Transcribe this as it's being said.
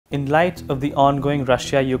In light of the ongoing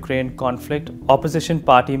Russia-Ukraine conflict, opposition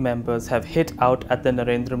party members have hit out at the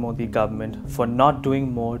Narendra Modi government for not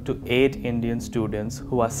doing more to aid Indian students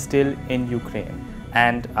who are still in Ukraine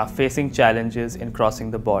and are facing challenges in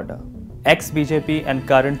crossing the border. Ex-BJP and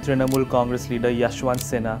current Trinamool Congress leader Yashwant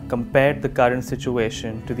Sinha compared the current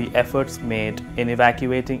situation to the efforts made in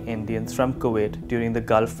evacuating Indians from Kuwait during the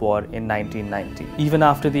Gulf War in 1990. Even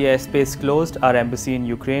after the airspace closed, our embassy in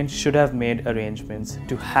Ukraine should have made arrangements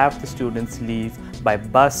to have the students leave by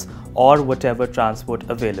bus or whatever transport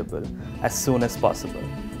available as soon as possible.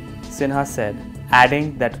 Sinha said,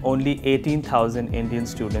 adding that only 18,000 Indian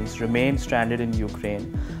students remained stranded in Ukraine,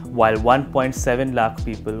 while 1.7 lakh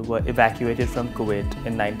people were evacuated from Kuwait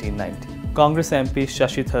in 1990. Congress MP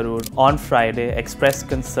Shashi Tharoor on Friday expressed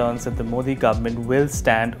concerns that the Modi government will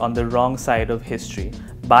stand on the wrong side of history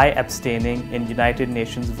by abstaining in United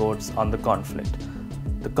Nations votes on the conflict.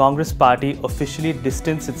 The Congress party officially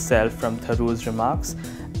distanced itself from Tharoor's remarks,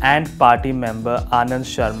 and party member Anand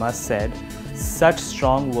Sharma said, "Such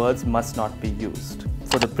strong words must not be used."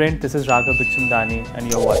 For The Print, this is Raghav Bikhchandani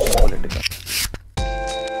and you're watching Political.